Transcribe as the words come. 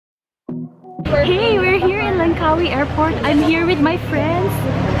Hey, we're here in Langkawi Airport. I'm here with my friends.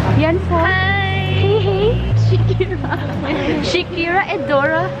 Yan po. Hi. Hey, hey. Shakira. Shakira,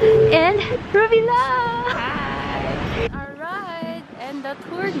 Edora, and Ravila. Hi. Alright, and the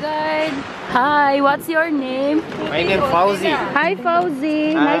tour guide. Hi, what's your name? My name is Fauzi. Hi,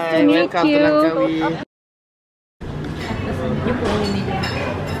 Fauzi. Nice to meet you.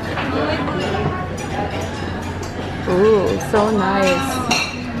 Ooh, so nice.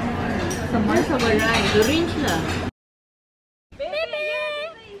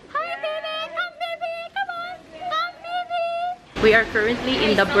 We are currently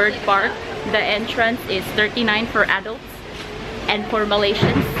in the bird park. The entrance is 39 for adults, and for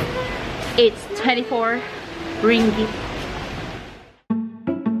Malaysians, it's 24 ringgit.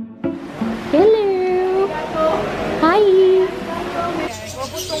 Hello. Hi.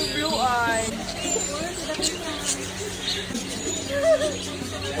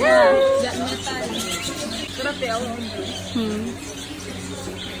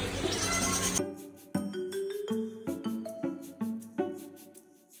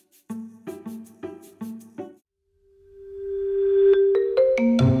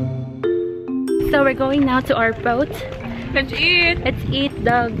 So we're going now to our boat. Let's eat. Let's eat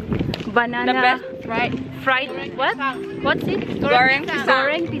the banana. The best fried what? What's it? Goreng pisang.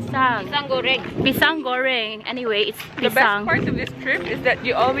 Goreng pisang. Pisang goreng. Pisang goreng. Anyway, it's pisang. The best part of this trip is that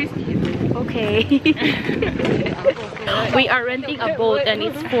you always eat. Okay. We are renting a boat and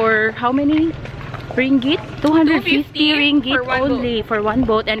it's for how many ringgit? 250 ringgit for only for one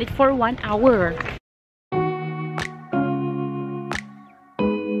boat, and it's for 1 hour.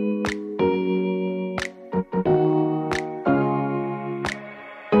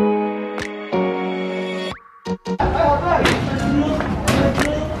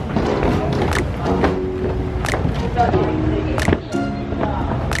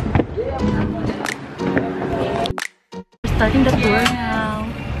 Starting the tour now.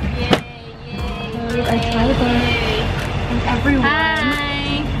 Yay! Our driver and everyone.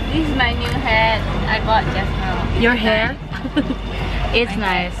 Hi! This is my new hat I bought just now. Your hair? It's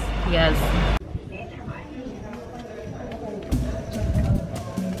nice. Yes.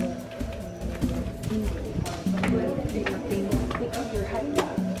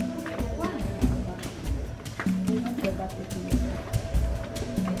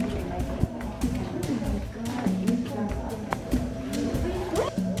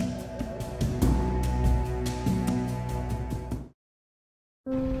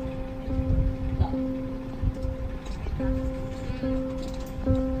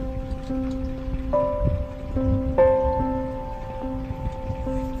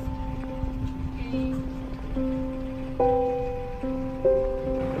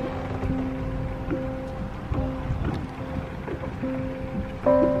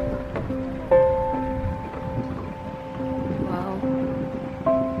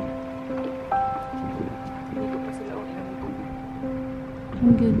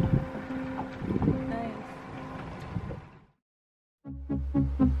 Good. Nice.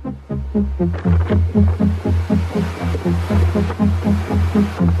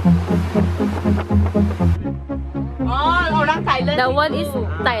 Oh, orang Thailand. That one is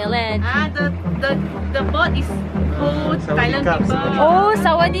Thailand. Ah, the boat is full Thailand people. Oh,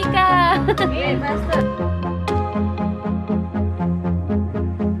 sawadika. Yeah, master.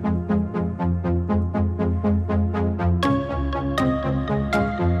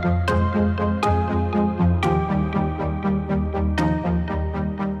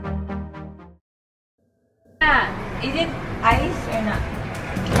 Is it ice or not?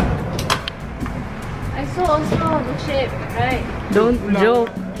 I saw also the shape, right? Don't joke.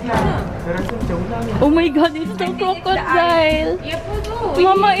 Yeah. Oh my god, it's the crocodile.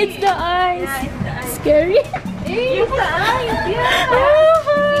 Mama, it's the eyes. Yeah, it's the eyes. Scary. It's the eyes.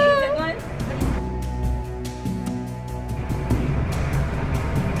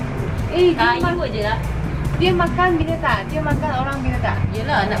 Yeah. Dia makan bila tak? Dia makan orang bila tak?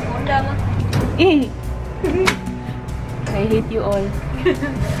 Yelah, nak kondang lah. I hate you all.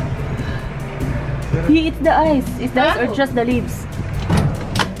 He eats the ice. Is that or just the leaves?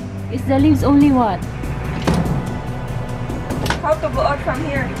 Is the leaves only what? How to go out from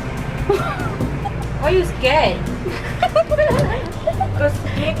here? Why are you scared? Because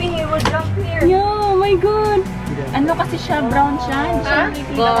maybe he will jump here. Yeah, oh my god. Ano kasi siya? Brown siya?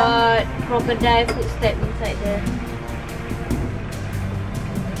 Got crocodile footstep inside there.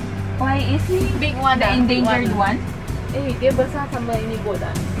 Why is he big one? The endangered one? Eh, dia besar sama ini boat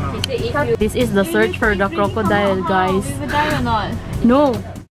ah. He said if you This is the search for the crocodile, guys. will die or not? No.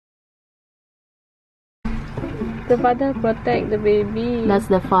 the father protect the baby.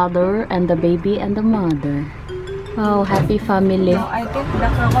 That's the father and the baby and the mother. Oh, happy family. No, I think the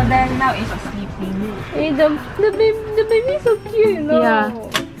crocodile now is sleeping. Hey, the baby is so cute, you know. Yeah.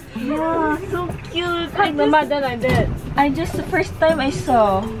 Yeah, so cute. Hug the mother like that. I just the first time I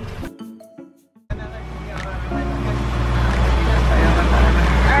saw.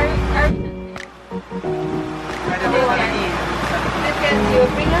 You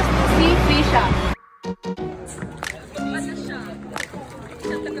bring us to see fish shop.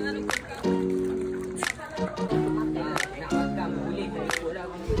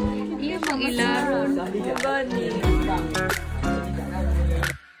 Iya pang ilaron.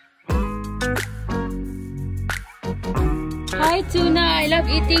 Hi tuna, I love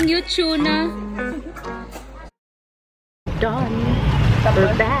eating you tuna. Done.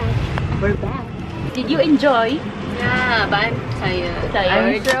 We're back. We're back. Did you enjoy? Yeah, but I'm tired.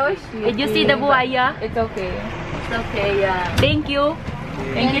 I'm so Did you see the buhaya? It's okay. It's okay, yeah. Thank you.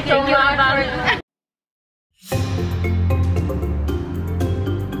 Thank you so much.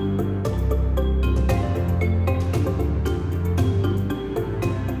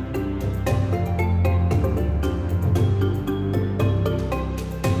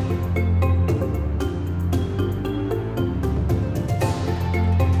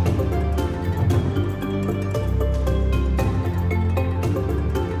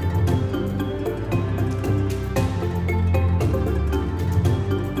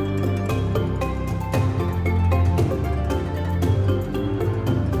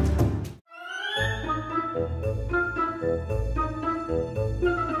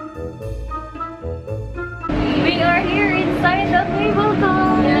 We are here inside the cable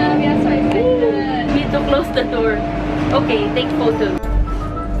car. Yeah, we are so excited. We need to close the door. Okay, take photo.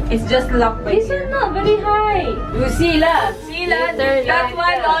 It's just locked by This here. is not very high. You see lah. See that? That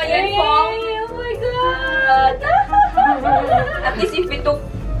one, Oriental. Oh my god. At least if we took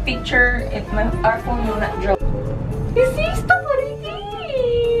picture, our phone will not drop. You see, stop already.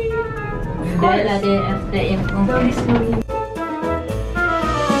 After Very slowly.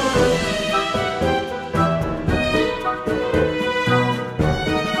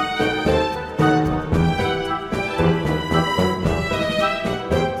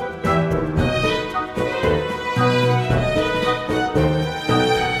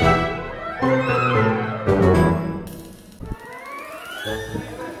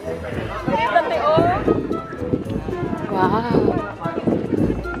 Wow.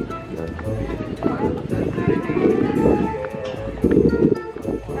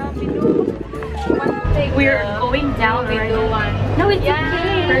 We're going down already. No, it's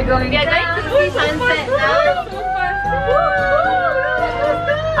okay. We're going We are going to see sunset now.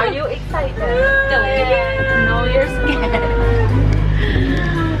 Are you excited? No, you're scared.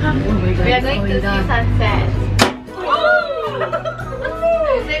 We are going to see sunset.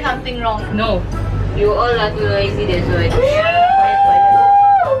 You say something wrong. No. You all are too lazy, that's why.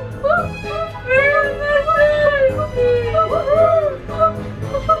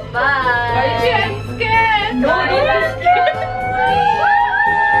 Bye. I'm scared.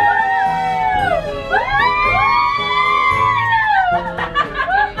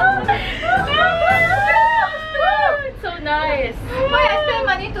 It's so nice. Why I spend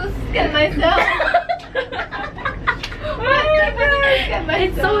money to scare myself?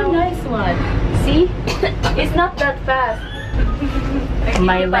 It's so nice one. See? It's not that fast.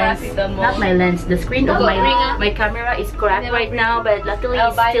 My lens, not my lens, the screen of my camera is cracked right now, but luckily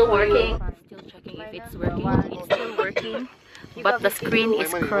it's still working. Still checking if it's working. It's still working, but the screen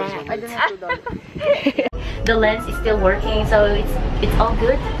is cracked. The lens is still working, so it's all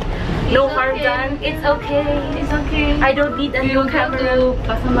good. No harm done. It's okay. It's okay. I don't need a new camera.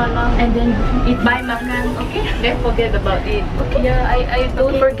 And then buy makan. Okay. Then forget about it. Okay. Yeah, I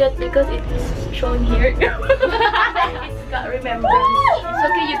don't forget because it's shown here. It's got remembrance. It's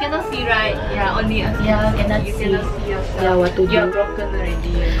okay, you cannot see, right? Yeah, only us. Yeah, cannot you see. cannot see yourself. Yeah, what to do? You're broken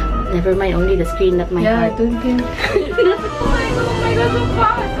already. Never mind, only the screen, not my heart. don't think. Oh my god, so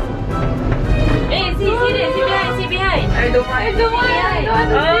fast! Hey, see behind, see behind. I don't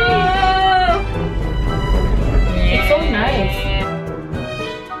want.